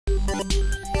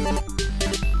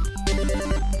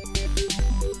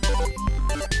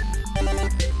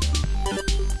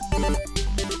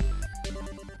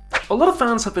A lot of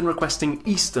fans have been requesting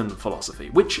Eastern philosophy,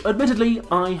 which admittedly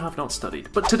I have not studied.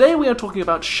 But today we are talking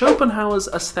about Schopenhauer's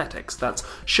aesthetics. That's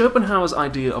Schopenhauer's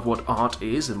idea of what art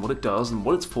is and what it does and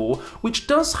what it's for, which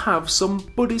does have some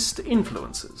Buddhist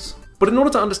influences. But in order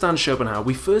to understand Schopenhauer,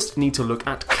 we first need to look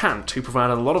at Kant, who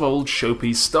provided a lot of old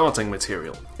Schopenhauer starting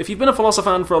material. If you've been a philosopher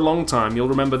fan for a long time, you'll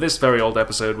remember this very old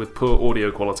episode with poor audio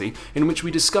quality, in which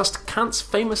we discussed Kant's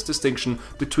famous distinction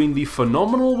between the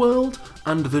phenomenal world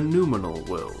and the noumenal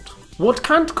world. What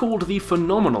Kant called the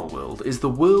phenomenal world is the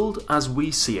world as we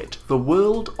see it, the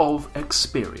world of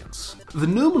experience. The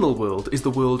noumenal world is the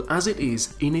world as it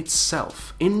is in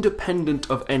itself, independent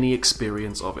of any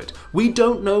experience of it. We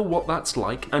don't know what that's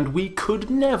like, and we could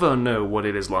never know what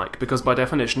it is like, because by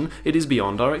definition, it is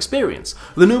beyond our experience.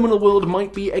 The noumenal world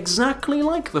might be exactly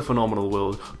like the phenomenal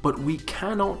world, but we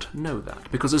cannot know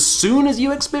that, because as soon as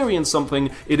you experience something,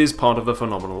 it is part of the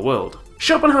phenomenal world.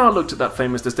 Schopenhauer looked at that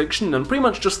famous distinction and pretty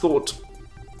much just thought,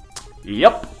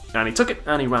 yep, and he took it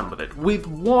and he ran with it, with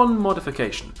one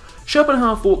modification.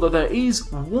 Schopenhauer thought that there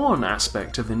is one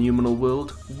aspect of the noumenal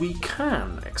world we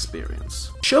can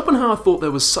experience. Schopenhauer thought there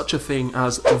was such a thing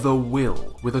as the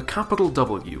will, with a capital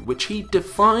W, which he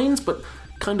defines, but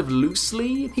kind of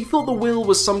loosely. He thought the will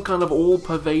was some kind of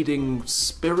all-pervading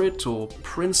spirit or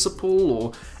principle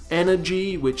or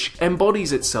energy which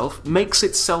embodies itself, makes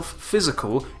itself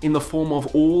physical in the form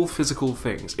of all physical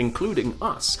things, including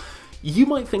us. You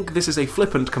might think this is a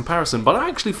flippant comparison, but I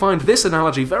actually find this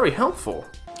analogy very helpful.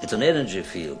 It's an energy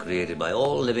field created by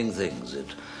all living things. It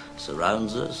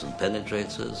surrounds us and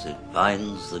penetrates us. It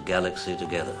binds the galaxy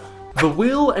together. The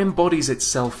will embodies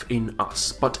itself in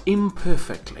us, but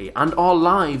imperfectly, and our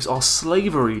lives are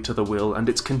slavery to the will and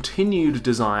its continued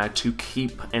desire to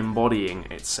keep embodying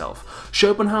itself.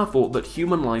 Schopenhauer thought that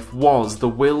human life was the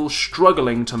will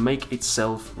struggling to make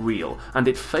itself real, and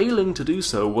it failing to do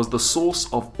so was the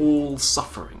source of all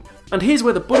suffering. And here's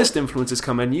where the Buddhist influences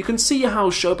come in. You can see how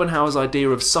Schopenhauer's idea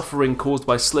of suffering caused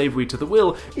by slavery to the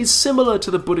will is similar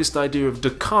to the Buddhist idea of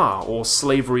dukkha, or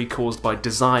slavery caused by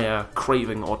desire,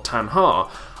 craving, or tanha.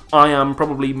 I am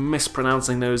probably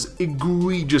mispronouncing those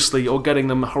egregiously or getting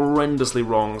them horrendously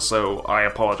wrong, so I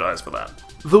apologize for that.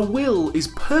 The will is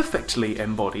perfectly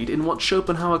embodied in what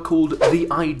Schopenhauer called the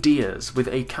ideas, with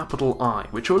a capital I,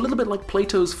 which are a little bit like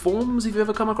Plato's forms, if you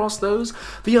ever come across those.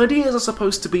 The ideas are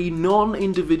supposed to be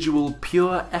non-individual,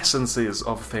 pure essences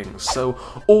of things, so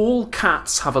all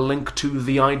cats have a link to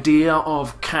the idea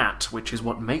of cat, which is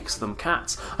what makes them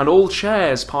cats, and all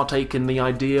chairs partake in the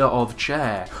idea of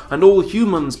chair, and all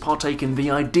humans partake in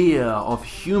the idea of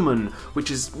human,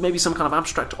 which is maybe some kind of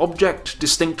abstract object,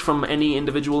 distinct from any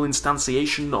individual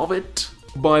instantiation of it.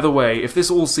 By the way, if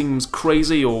this all seems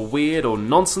crazy or weird or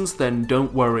nonsense, then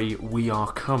don't worry, we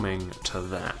are coming to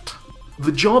that.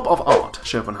 The job of art,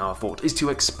 Schopenhauer thought, is to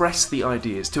express the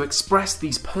ideas, to express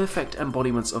these perfect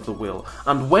embodiments of the will,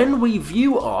 and when we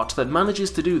view art that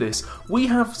manages to do this, we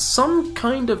have some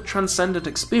kind of transcendent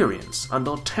experience, and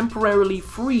are temporarily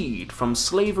freed from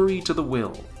slavery to the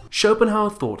will.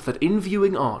 Schopenhauer thought that in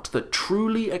viewing art that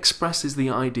truly expresses the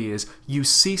ideas, you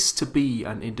cease to be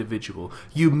an individual.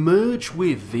 You merge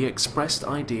with the expressed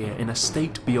idea in a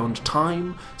state beyond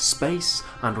time, space,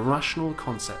 and rational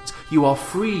concepts. You are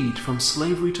freed from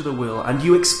slavery to the will, and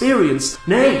you experience,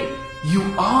 nay, you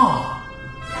are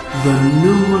the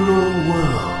noumenal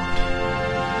world.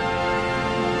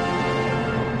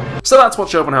 So that's what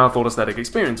Schopenhauer thought aesthetic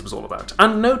experience was all about.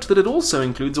 And note that it also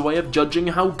includes a way of judging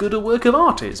how good a work of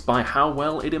art is by how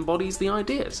well it embodies the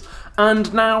ideas.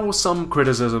 And now some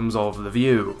criticisms of the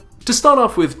view. To start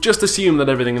off with, just assume that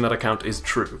everything in that account is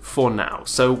true, for now.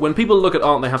 So when people look at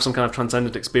art, they have some kind of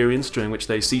transcendent experience during which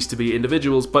they cease to be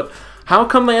individuals, but how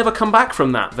come they ever come back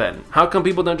from that then? How come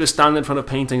people don't just stand in front of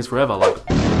paintings forever, like...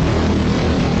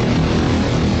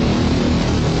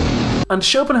 And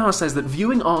Schopenhauer says that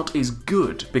viewing art is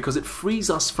good because it frees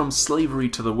us from slavery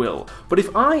to the will. But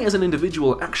if I, as an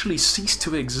individual, actually cease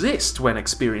to exist when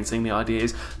experiencing the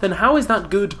ideas, then how is that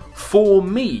good for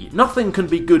me? Nothing can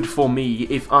be good for me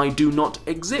if I do not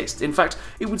exist. In fact,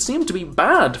 it would seem to be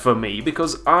bad for me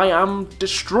because I am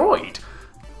destroyed.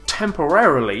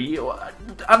 Temporarily,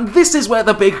 and this is where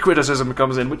the big criticism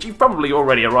comes in, which you've probably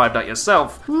already arrived at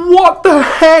yourself. What the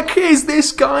heck is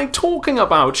this guy talking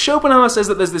about? Schopenhauer says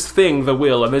that there's this thing, the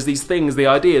will, and there's these things, the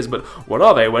ideas, but what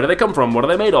are they? Where do they come from? What are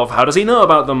they made of? How does he know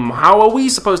about them? How are we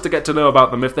supposed to get to know about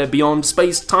them if they're beyond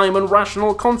space, time, and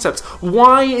rational concepts?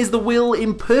 Why is the will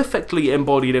imperfectly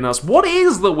embodied in us? What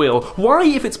is the will? Why,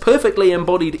 if it's perfectly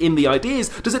embodied in the ideas,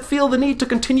 does it feel the need to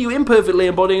continue imperfectly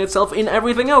embodying itself in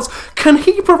everything else? Can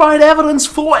he provide evidence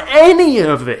for any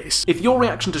of this? If your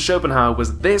reaction to Schopenhauer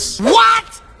was this,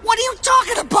 what? What are you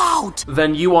talking about?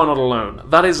 Then you are not alone.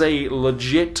 That is a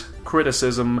legit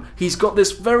criticism. He's got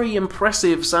this very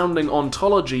impressive sounding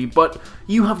ontology, but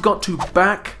you have got to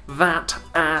back that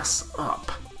ass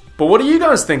up. But what do you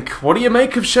guys think? What do you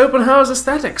make of Schopenhauer's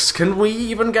aesthetics? Can we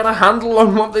even get a handle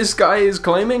on what this guy is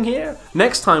claiming here?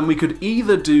 Next time we could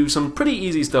either do some pretty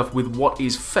easy stuff with What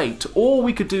is Fate, or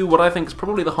we could do what I think is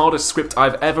probably the hardest script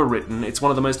I've ever written. It's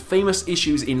one of the most famous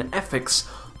issues in ethics,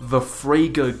 the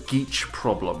Frege-Geach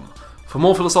problem. For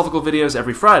more philosophical videos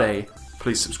every Friday,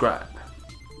 please subscribe.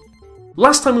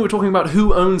 Last time we were talking about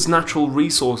who owns natural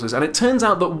resources, and it turns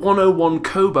out that 101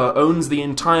 Koba owns the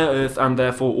entire Earth and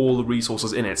therefore all the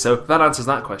resources in it, so that answers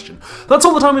that question. That's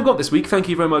all the time we've got this week. Thank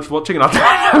you very much for watching, and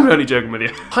I'm only joking with you.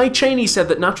 Hi Cheney said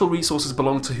that natural resources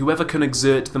belong to whoever can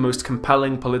exert the most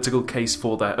compelling political case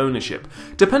for their ownership.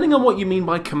 Depending on what you mean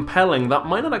by compelling, that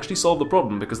might not actually solve the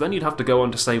problem, because then you'd have to go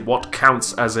on to say what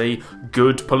counts as a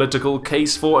good political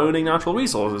case for owning natural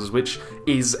resources, which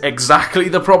is exactly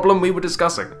the problem we were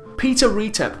discussing. Peter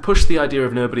Retep pushed the idea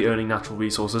of nobody owning natural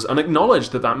resources and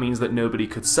acknowledged that that means that nobody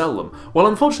could sell them. Well,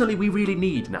 unfortunately, we really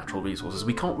need natural resources.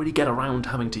 We can't really get around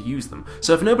having to use them.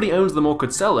 So if nobody owns them or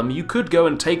could sell them, you could go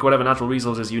and take whatever natural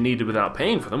resources you needed without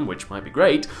paying for them, which might be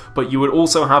great, but you would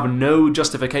also have no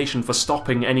justification for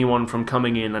stopping anyone from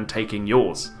coming in and taking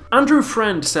yours. Andrew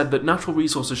Friend said that natural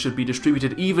resources should be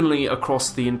distributed evenly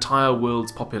across the entire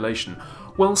world's population.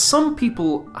 Well, some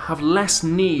people have less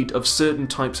need of certain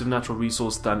types of natural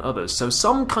resource than others, so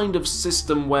some kind of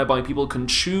system whereby people can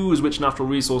choose which natural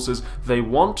resources they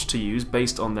want to use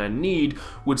based on their need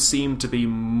would seem to be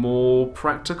more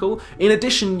practical. In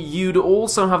addition, you'd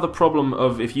also have the problem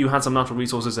of if you had some natural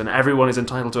resources and everyone is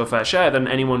entitled to a fair share, then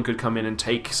anyone could come in and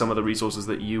take some of the resources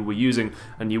that you were using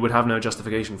and you would have no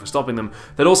justification for stopping them.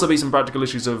 There'd also be some practical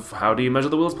issues of how do you measure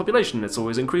the world's population? It's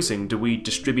always increasing. Do we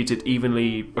distribute it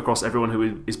evenly across everyone who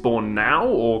is born now,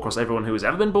 or across everyone who has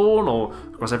ever been born, or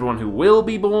across everyone who will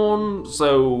be born?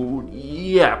 So,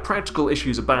 yeah, practical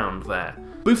issues abound there.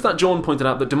 Booth That John pointed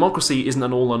out that democracy isn't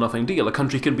an all or nothing deal. A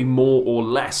country can be more or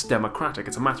less democratic.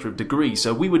 It's a matter of degree.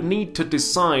 So we would need to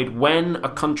decide when a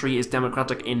country is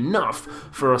democratic enough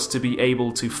for us to be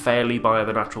able to fairly buy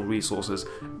the natural resources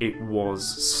it was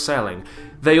selling.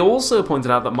 They also pointed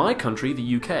out that my country,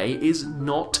 the UK, is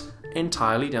not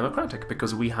entirely democratic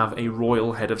because we have a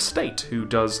royal head of state who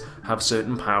does have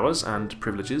certain powers and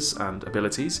privileges and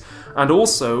abilities, and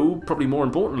also, probably more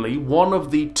importantly, one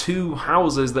of the two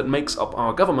houses that makes up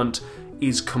our government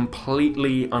is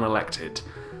completely unelected.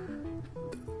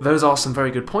 Those are some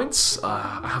very good points.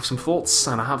 I have some thoughts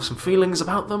and I have some feelings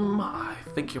about them. I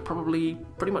think you're probably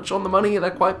pretty much on the money.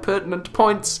 They're quite pertinent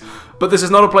points. But this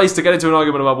is not a place to get into an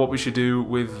argument about what we should do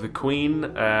with the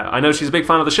Queen. I know she's a big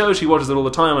fan of the show. She watches it all the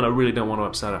time and I really don't want to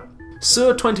upset her.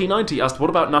 Sir2090 asked, what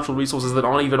about natural resources that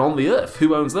aren't even on the Earth?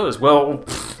 Who owns those? Well,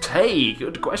 hey,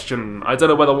 good question. I don't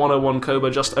know whether 101 Koba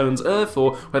just owns Earth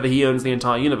or whether he owns the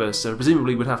entire universe, so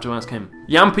presumably we'd have to ask him.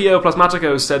 Yampio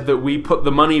Plasmatico said that we put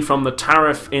the money from the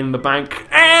tariff in the bank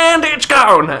and it's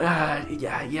gone!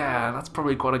 Yeah, that's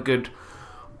probably quite a good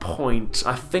point.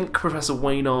 I think Professor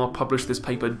Waynar published this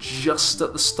paper just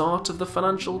at the start of the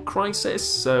financial crisis,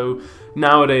 so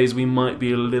nowadays we might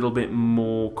be a little bit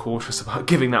more cautious about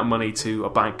giving that money to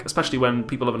a bank, especially when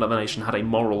people of another nation had a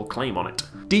moral claim on it.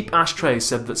 Deep Ashtray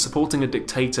said that supporting a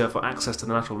dictator for access to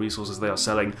the natural resources they are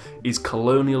selling is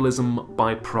colonialism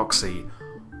by proxy.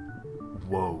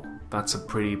 Whoa, that's a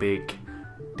pretty big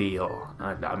deal.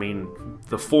 I mean,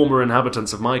 the former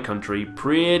inhabitants of my country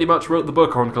pretty much wrote the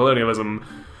book on colonialism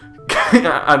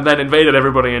and then invaded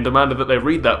everybody and demanded that they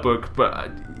read that book,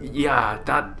 but yeah,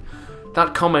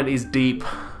 that comment is deep.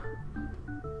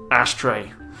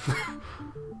 Ashtray.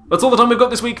 That's all the time we've got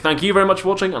this week. Thank you very much for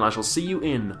watching, and I shall see you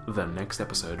in the next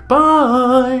episode.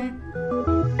 Bye!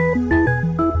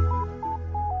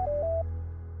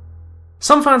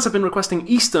 Some fans have been requesting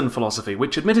Eastern philosophy,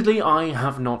 which admittedly I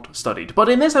have not studied. But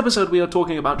in this episode we are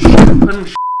talking about Schopenhauer.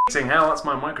 Hell, that's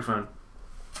my microphone.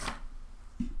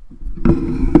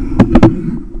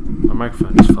 My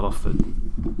microphone just fell off the...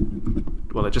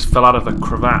 Well, it just fell out of the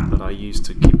cravat that I used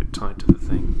to keep it tied to the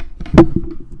thing.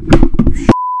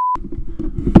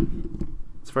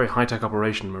 It's a very high-tech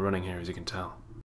operation we're running here, as you can tell.